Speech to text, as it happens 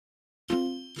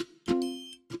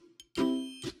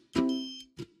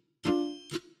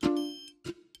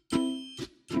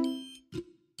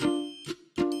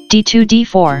d2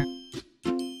 d4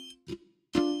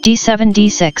 d7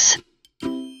 d6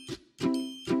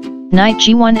 knight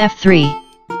g1 f3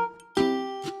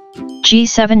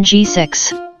 g7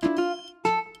 g6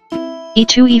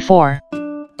 e2 e4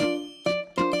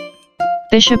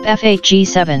 bishop f8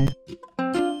 g7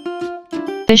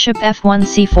 bishop f1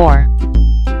 c4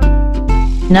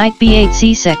 knight b8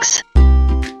 c6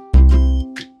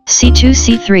 c2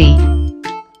 c3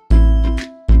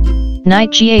 knight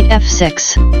g8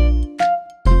 f6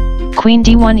 queen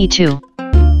d1 e2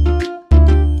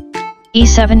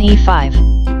 e7 e5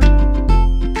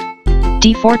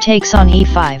 d4 takes on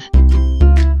e5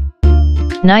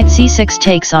 knight c6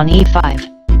 takes on e5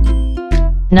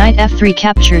 knight f3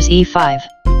 captures e5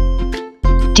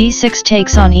 d6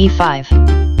 takes on e5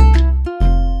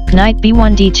 knight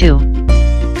b1 d2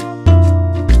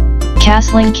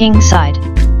 castling king side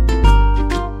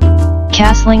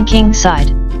castling king side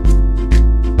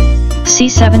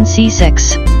c7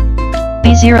 c6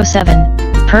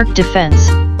 b07 perk defense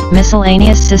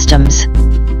miscellaneous systems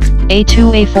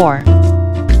a2 a4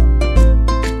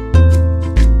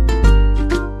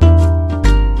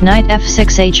 knight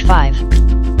f6 h5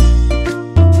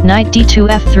 knight d2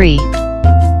 f3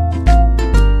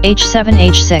 h7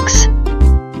 h6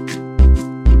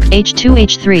 h2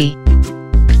 h3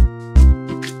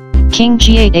 king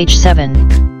g8 h7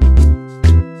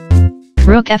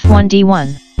 rook f1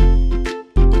 d1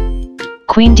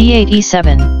 queen d8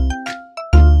 e7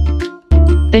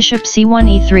 bishop c1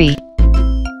 e3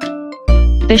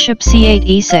 bishop c8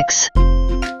 e6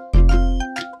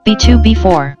 b2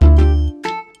 b4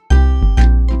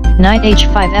 knight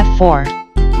h5 f4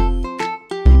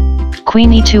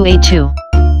 queen e2 a2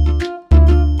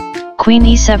 queen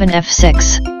e7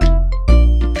 f6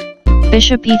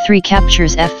 bishop e3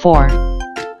 captures f4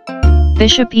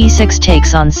 bishop e6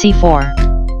 takes on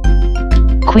c4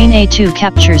 queen a2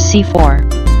 captures c4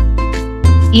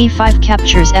 e5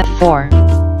 captures f4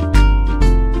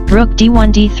 rook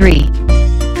d1 d3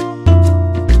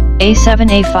 a7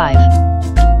 a5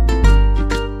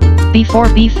 b4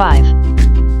 b5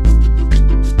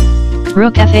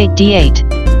 rook f8 d8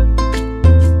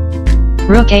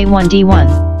 rook a1 d1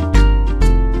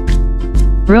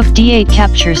 rook d8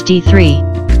 captures d3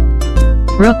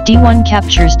 rook d1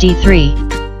 captures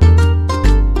d3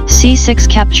 c6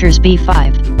 captures b5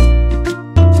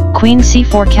 queen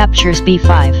c4 captures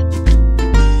b5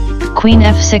 queen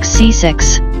f6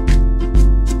 c6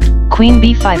 queen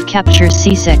b5 captures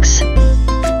c6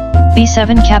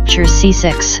 b7 captures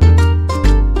c6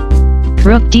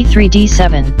 rook d3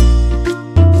 d7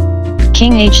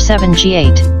 king h7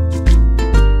 g8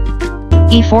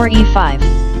 e4 e5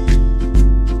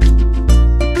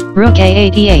 rook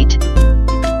a8 e8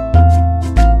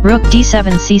 rook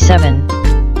d7 c7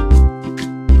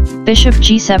 bishop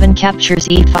g7 captures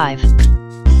e5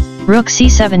 rook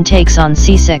c7 takes on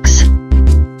c6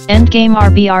 endgame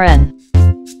RBRN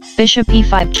bishop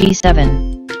e5 g7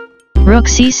 rook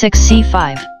c6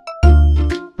 c5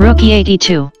 rook e8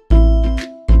 e2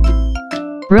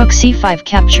 rook c5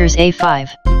 captures a5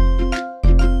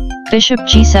 bishop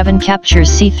g7 captures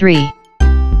c3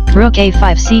 rook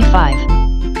a5 c5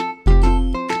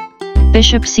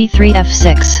 bishop c3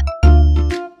 f6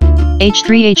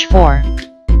 h3 h4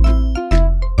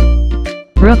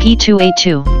 rook e2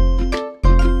 a2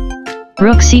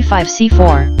 rook c5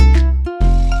 c4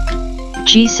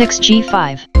 g6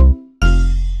 g5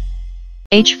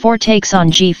 h4 takes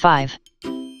on g5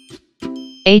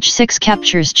 h6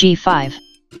 captures g5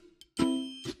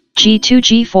 g2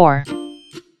 g4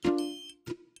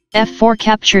 f4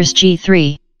 captures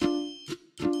g3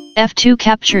 f2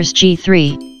 captures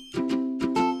g3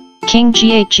 king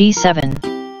g8 g7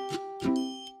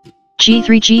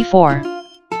 g3 g4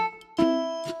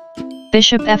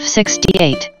 bishop f6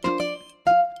 d8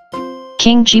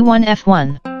 king g1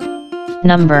 f1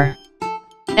 number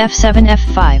f7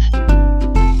 f5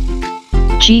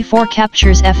 g4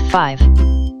 captures f5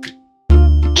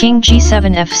 king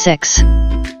g7 f6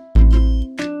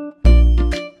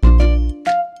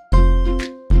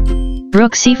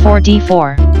 rook c4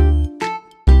 d4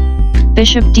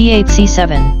 bishop d8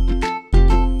 c7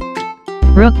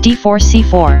 rook d4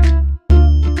 c4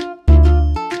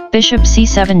 bishop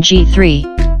c7 g3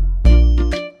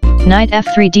 knight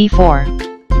f3 d4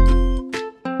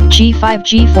 g5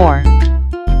 g4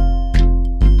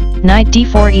 knight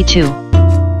d4 e2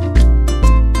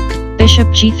 bishop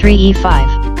g3 e5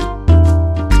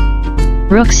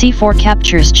 rook c4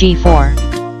 captures g4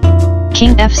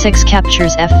 king f6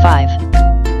 captures f5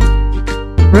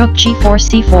 rook g4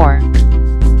 c4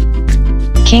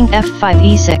 king f5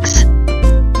 e6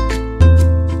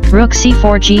 rook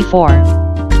c4 g4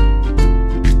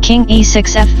 King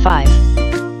e6 f5.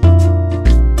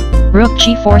 Rook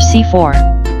g4 c4.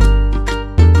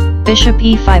 Bishop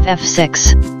e5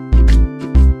 f6.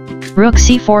 Rook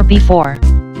c4 b4.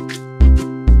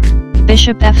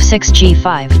 Bishop f6 g5.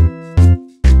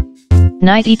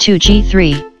 Knight e2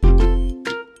 g3.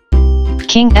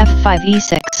 King f5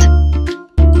 e6.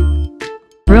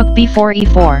 Rook b4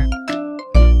 e4.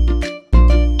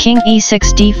 King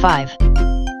e6 d5.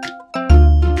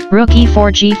 Rook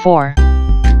e4 g4.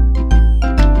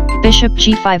 Bishop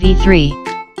g5 e3.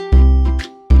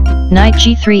 Knight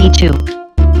g3 e2.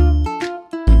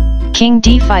 King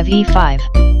d5 e5.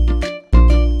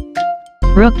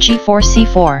 Rook g4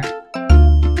 c4.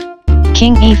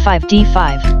 King e5 d5.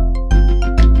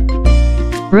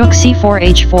 Rook c4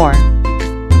 h4.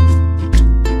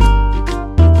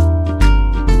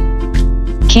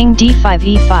 King d5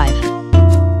 e5.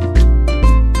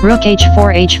 Rook h4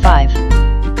 h5.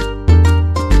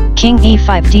 King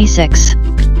e5 d6.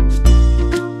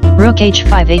 Rook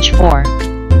h5 h4.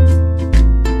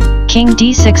 King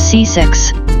d6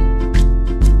 c6.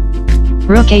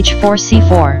 Rook h4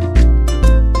 c4.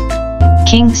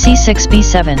 King c6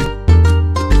 b7.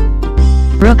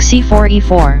 Rook c4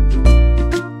 e4.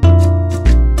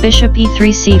 Bishop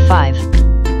e3 c5.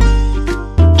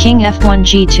 King f1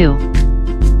 g2.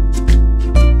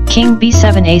 King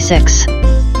b7 a6.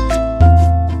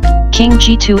 King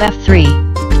g2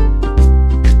 f3.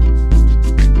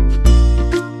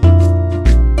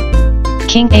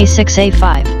 King a6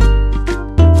 a5.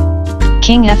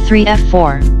 King f3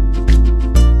 f4.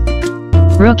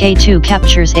 Rook a2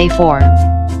 captures a4.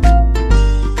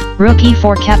 Rook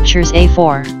e4 captures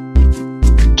a4.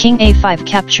 King a5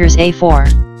 captures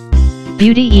a4.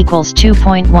 Beauty equals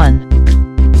 2.1.